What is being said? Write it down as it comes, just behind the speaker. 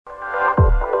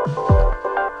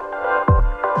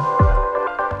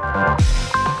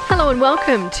Hello and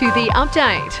welcome to The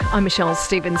Update. I'm Michelle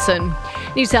Stevenson.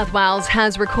 New South Wales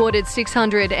has recorded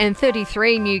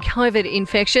 633 new COVID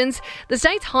infections, the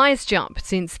state's highest jump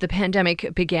since the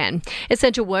pandemic began.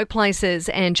 Essential workplaces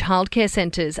and childcare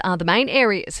centres are the main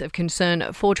areas of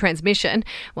concern for transmission,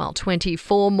 while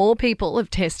 24 more people have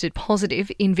tested positive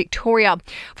in Victoria.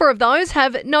 4 of those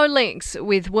have no links,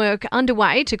 with work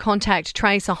underway to contact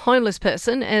trace a homeless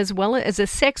person as well as a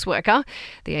sex worker.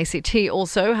 The ACT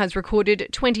also has recorded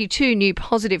 22 new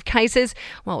positive cases,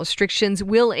 while restrictions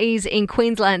will ease in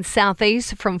Queensland's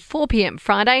southeast from 4 p.m.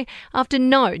 Friday after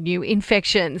no new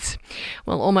infections.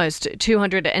 Well, almost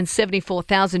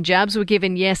 274,000 jabs were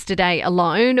given yesterday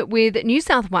alone, with New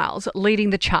South Wales leading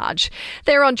the charge.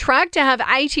 They're on track to have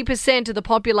 80% of the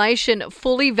population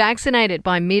fully vaccinated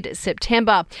by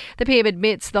mid-September. The PM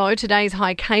admits, though, today's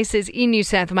high cases in New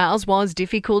South Wales was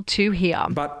difficult to hear.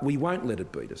 But we won't let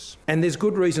it beat us. And there's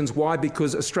good reasons why,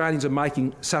 because Australians are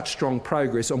making such strong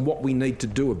progress on what we need to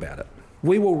do about it.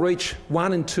 We will reach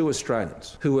 1 in 2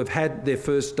 Australians who have had their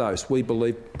first dose, we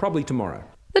believe, probably tomorrow.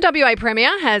 The WA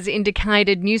Premier has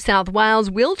indicated New South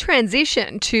Wales will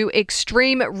transition to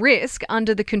extreme risk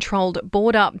under the controlled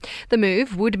border. The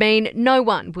move would mean no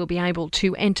one will be able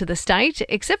to enter the state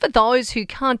except for those who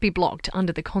can't be blocked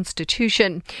under the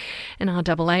Constitution. An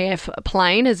RAAF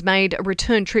plane has made a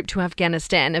return trip to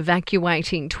Afghanistan,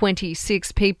 evacuating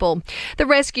 26 people. The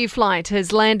rescue flight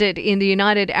has landed in the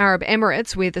United Arab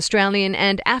Emirates with Australian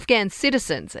and Afghan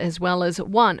citizens as well as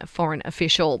 1 foreign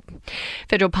official.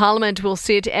 Federal Parliament will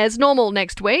sit as normal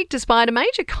next week despite a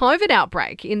major COVID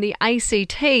outbreak in the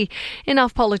ACT.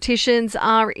 Enough politicians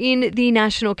are in the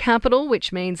national capital,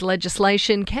 which means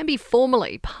legislation can be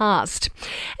formally passed.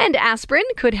 And aspirin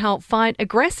could help fight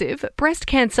aggressive breast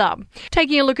cancer.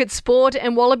 Taking a look at sport,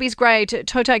 and Wallabies great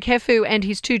Toto Kefu and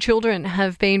his 2 children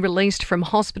have been released from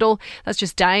hospital. That's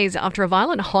just days after a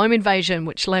violent home invasion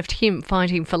which left him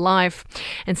fighting for life.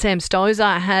 And Sam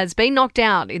Stosur has been knocked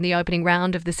out in the opening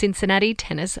round of the Cincinnati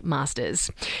Tennis Masters.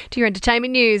 To your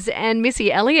entertainment news, and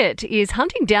Missy Elliott is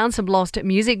hunting down some lost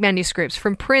music manuscripts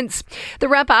from Prince. The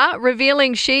rapper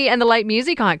revealing she and the late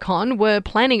music icon were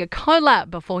planning a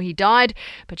collab before he died,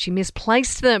 but she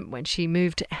misplaced them when she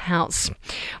moved house.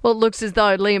 Well, it looks as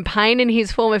though Liam Payne and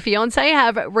his former fiancée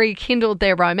have rekindled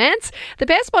their romance. The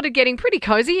pair spotted getting pretty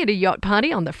cozy at a yacht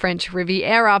party on the French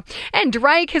Riviera. And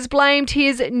Drake has blamed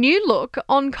his new look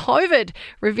on COVID,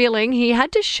 revealing he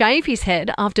had to shave his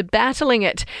head after battling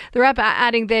it. The rapper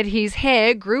adding that his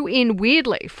hair grew in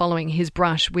weirdly following his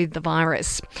brush with the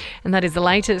virus. And that is the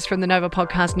latest from the Nova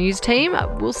Podcast News team.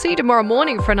 We'll see you tomorrow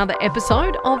morning for another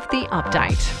episode of The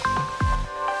Update.